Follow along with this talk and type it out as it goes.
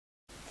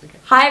Okay.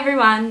 Hi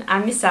everyone,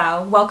 I'm Miss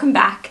Elle. Welcome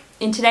back.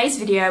 In today's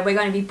video, we're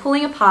going to be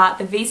pulling apart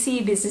the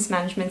VCE Business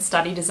Management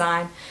study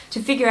design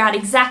to figure out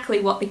exactly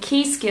what the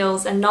key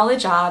skills and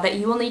knowledge are that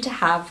you will need to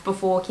have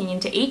before walking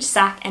into each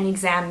SAC and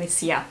exam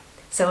this year.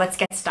 So let's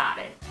get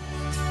started.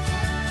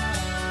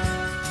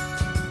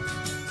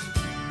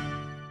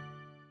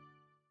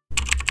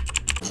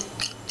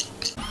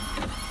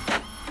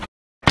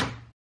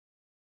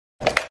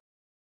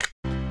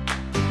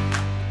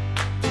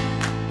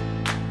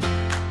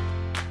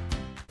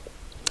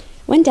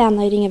 When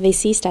downloading a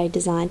VCE study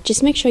design,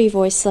 just make sure you've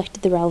always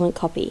selected the relevant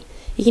copy.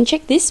 You can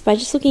check this by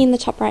just looking in the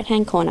top right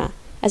hand corner.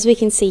 As we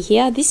can see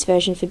here, this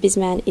version for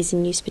BizMan is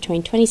in use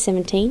between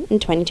 2017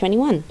 and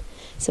 2021,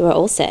 so we're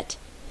all set.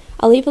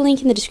 I'll leave a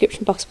link in the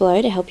description box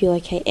below to help you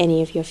locate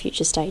any of your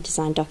future study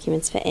design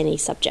documents for any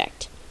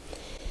subject.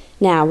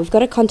 Now, we've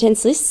got a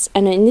contents list,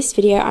 and in this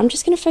video I'm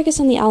just going to focus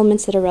on the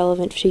elements that are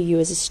relevant to you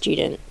as a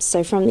student.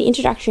 So from the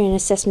introductory and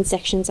assessment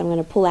sections I'm going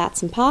to pull out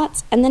some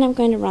parts, and then I'm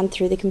going to run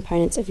through the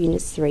components of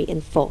Units 3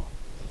 and 4.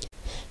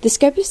 The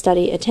scope of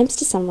study attempts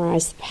to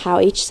summarise how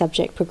each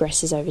subject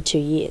progresses over 2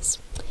 years.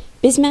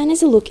 BizMan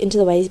is a look into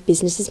the ways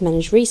businesses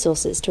manage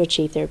resources to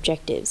achieve their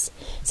objectives.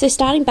 So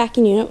starting back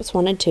in Units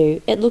 1 and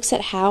 2, it looks at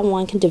how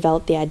one can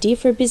develop the idea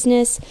for a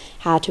business,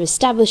 how to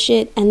establish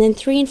it, and then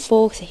 3 and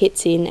 4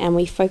 hits in and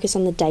we focus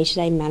on the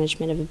day-to-day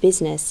management of a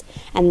business,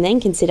 and then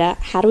consider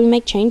how do we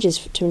make changes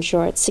to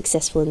ensure it's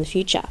successful in the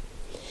future.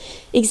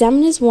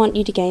 Examiners want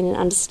you to gain an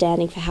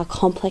understanding for how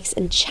complex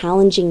and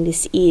challenging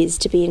this is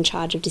to be in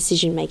charge of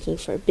decision making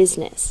for a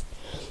business,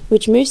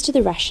 which moves to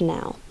the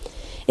rationale.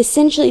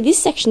 Essentially,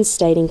 this section is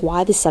stating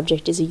why this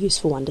subject is a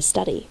useful one to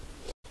study.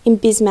 In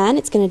BizMan,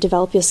 it's going to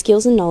develop your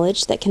skills and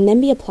knowledge that can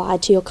then be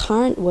applied to your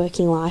current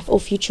working life or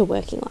future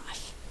working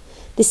life.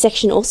 This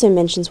section also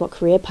mentions what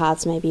career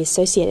paths may be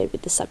associated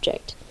with the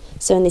subject,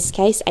 so in this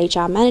case,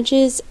 HR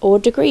managers or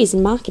degrees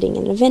in marketing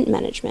and event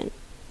management.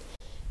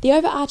 The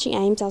overarching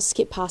aims I'll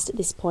skip past at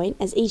this point,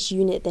 as each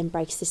unit then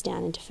breaks this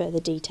down into further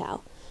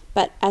detail,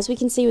 but as we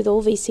can see with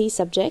all VC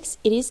subjects,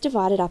 it is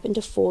divided up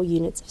into 4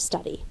 units of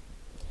study.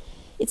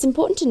 It's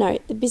important to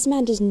note that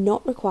BizMan does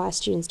not require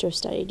students to have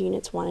studied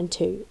Units 1 and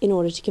 2 in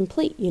order to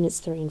complete Units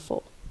 3 and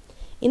 4.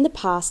 In the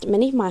past,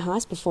 many of my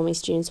highest performing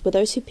students were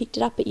those who picked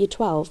it up at Year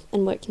 12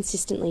 and worked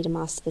consistently to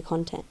master the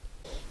content.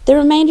 The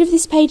remainder of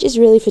this page is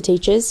really for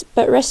teachers,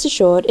 but rest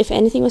assured, if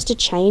anything was to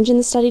change in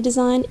the study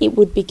design, it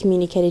would be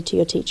communicated to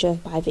your teacher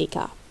by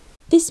VCAR.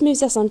 This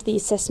moves us on to the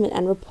assessment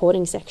and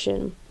reporting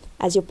section.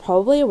 As you're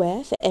probably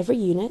aware, for every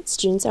unit,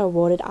 students are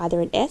awarded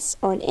either an S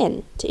or an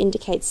N to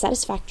indicate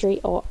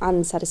satisfactory or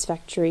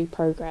unsatisfactory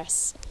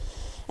progress.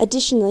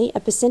 Additionally, a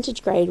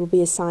percentage grade will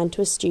be assigned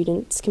to a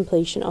student's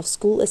completion of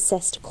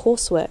school-assessed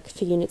coursework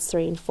for Units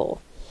 3 and 4,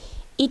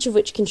 each of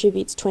which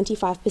contributes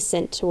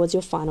 25% towards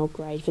your final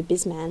grade for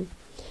BizMan.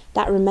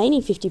 That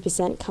remaining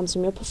 50% comes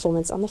from your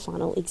performance on the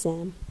final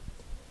exam.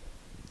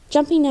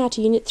 Jumping now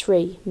to Unit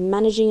 3,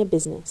 Managing a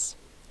Business.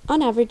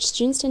 On average,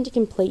 students tend to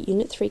complete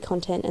Unit 3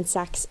 content and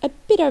SACs a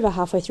bit over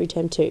halfway through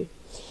Term 2.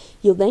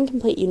 You'll then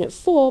complete Unit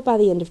 4 by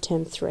the end of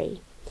Term 3.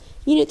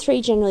 Unit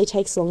 3 generally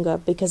takes longer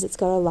because it's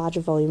got a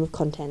larger volume of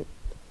content.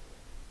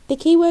 The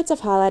keywords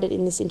I've highlighted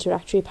in this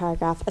introductory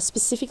paragraph are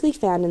specifically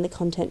found in the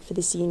content for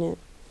this unit.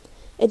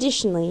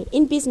 Additionally,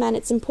 in BizMan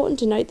it's important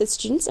to note that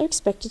students are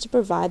expected to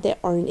provide their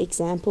own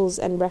examples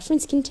and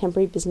reference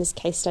contemporary business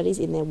case studies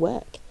in their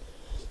work.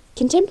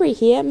 Contemporary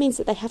here means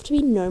that they have to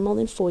be no more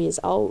than 4 years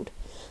old.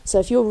 So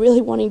if you're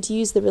really wanting to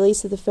use the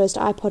release of the first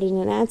iPod in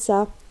an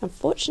answer,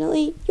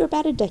 unfortunately, you're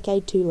about a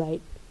decade too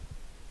late.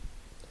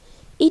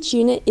 Each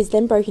unit is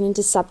then broken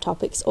into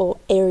subtopics or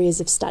areas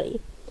of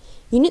study.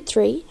 Unit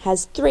 3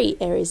 has 3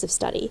 areas of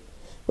study,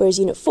 whereas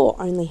Unit 4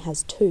 only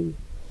has 2.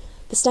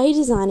 The study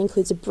design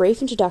includes a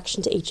brief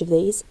introduction to each of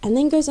these, and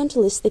then goes on to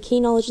list the key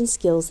knowledge and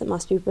skills that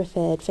must be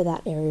prepared for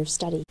that area of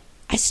study.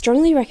 I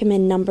strongly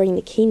recommend numbering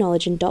the key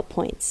knowledge in dot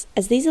points,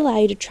 as these allow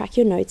you to track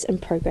your notes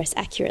and progress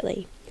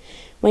accurately.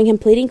 When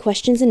completing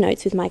questions and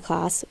notes with my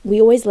class,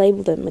 we always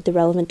label them with the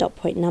relevant dot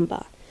point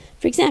number.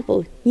 For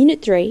example,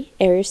 Unit 3,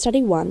 Area of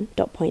Study 1,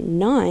 dot point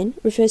 9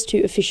 refers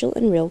to official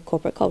and real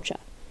corporate culture.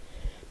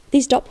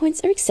 These dot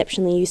points are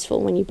exceptionally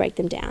useful when you break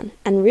them down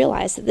and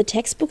realise that the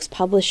textbooks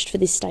published for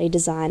this study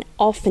design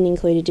often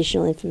include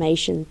additional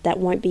information that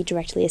won't be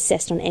directly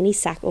assessed on any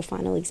SAC or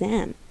final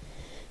exam.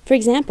 For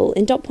example,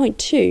 in dot point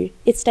 2,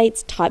 it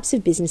states types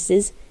of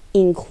businesses,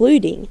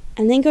 including,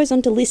 and then goes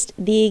on to list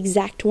the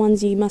exact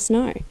ones you must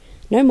know.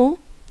 No more,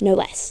 no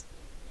less.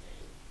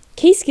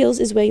 Key skills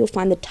is where you'll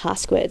find the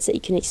task words that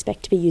you can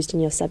expect to be used in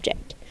your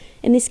subject.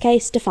 In this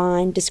case,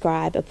 define,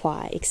 describe,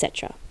 apply,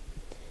 etc.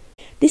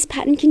 This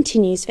pattern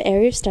continues for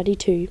Area of Study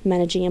 2,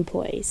 Managing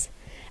Employees.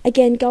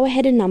 Again, go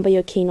ahead and number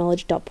your key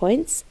knowledge dot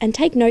points, and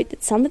take note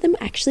that some of them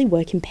actually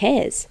work in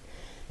pairs.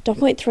 Dot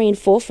point 3 and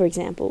 4, for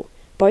example,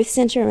 both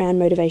centre around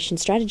motivation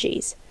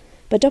strategies.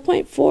 But dot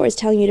point 4 is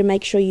telling you to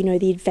make sure you know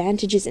the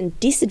advantages and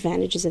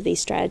disadvantages of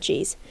these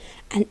strategies,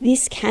 and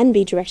this can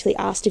be directly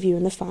asked of you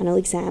in the final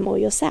exam or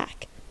your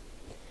SAC.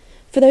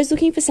 For those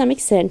looking for some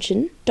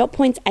extension, dot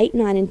points 8,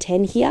 9 and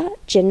 10 here,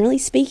 generally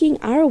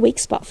speaking, are a weak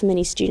spot for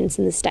many students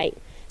in the state,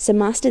 so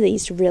master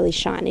these to really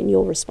shine in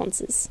your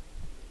responses.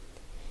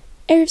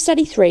 Area of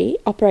Study 3,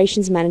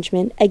 Operations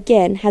Management,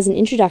 again has an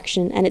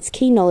introduction and its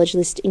key knowledge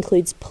list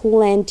includes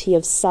plenty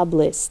of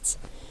sub-lists,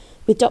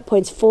 with dot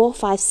points 4,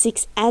 5,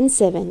 6 and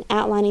 7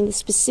 outlining the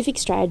specific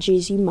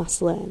strategies you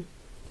must learn.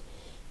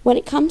 When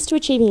it comes to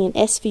achieving an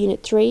S for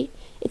Unit 3,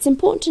 it's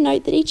important to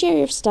note that each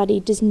area of study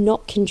does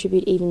not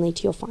contribute evenly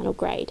to your final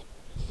grade.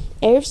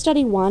 Area of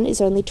Study 1 is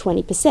only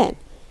 20%,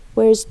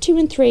 whereas 2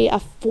 and 3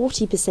 are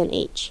 40%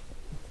 each.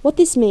 What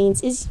this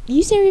means is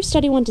use Area of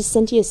Study 1 to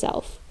centre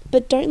yourself,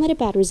 but don't let a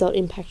bad result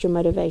impact your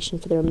motivation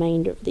for the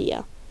remainder of the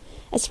year.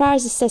 As far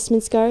as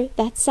assessments go,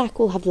 that SAC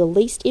will have the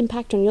least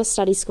impact on your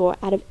study score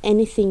out of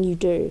anything you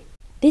do.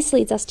 This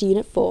leads us to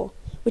Unit 4,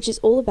 which is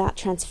all about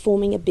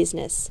transforming a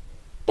business.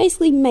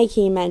 Basically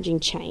making and managing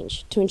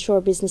change to ensure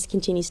a business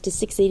continues to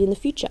succeed in the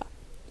future.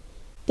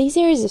 These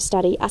areas of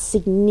study are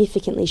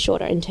significantly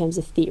shorter in terms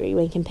of theory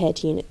when compared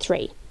to Unit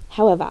 3.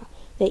 However,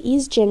 there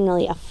is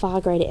generally a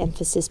far greater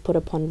emphasis put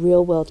upon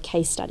real-world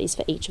case studies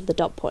for each of the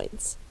dot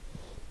points.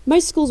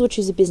 Most schools will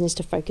choose a business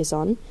to focus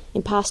on.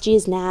 In past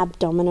years, NAB,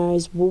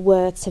 Domino's,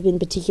 Woolworths have been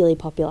particularly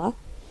popular.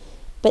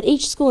 But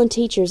each school and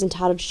teacher is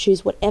entitled to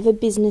choose whatever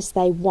business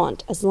they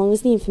want as long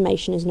as the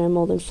information is no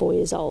more than 4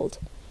 years old.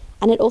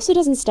 And it also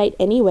doesn't state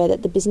anywhere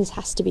that the business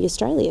has to be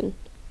Australian.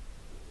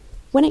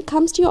 When it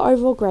comes to your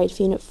overall grade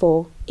for Unit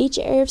 4, each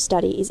area of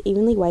study is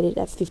evenly weighted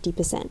at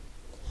 50%.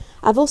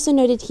 I've also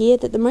noted here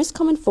that the most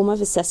common form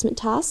of assessment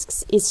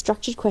tasks is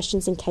structured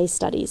questions and case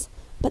studies,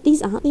 but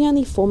these aren't the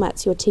only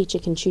formats your teacher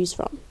can choose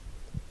from.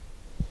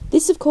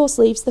 This of course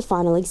leaves the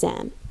final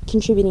exam,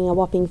 contributing a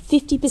whopping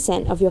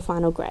 50% of your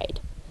final grade.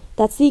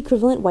 That's the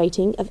equivalent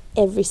weighting of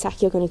every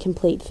SAC you're going to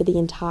complete for the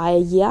entire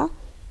year,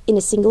 in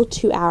a single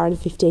 2 hour and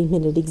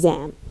 15-minute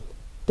exam.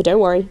 But don't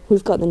worry,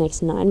 we've got the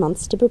next 9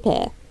 months to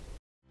prepare.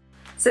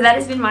 So that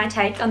has been my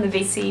take on the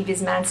VCE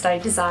Business Management study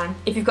design.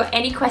 If you've got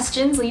any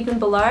questions, leave them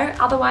below.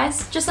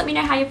 Otherwise, just let me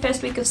know how your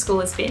first week of school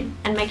has been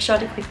and make sure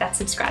to click that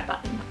subscribe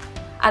button.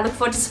 I look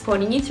forward to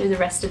supporting you through the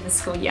rest of the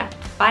school year.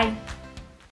 Bye!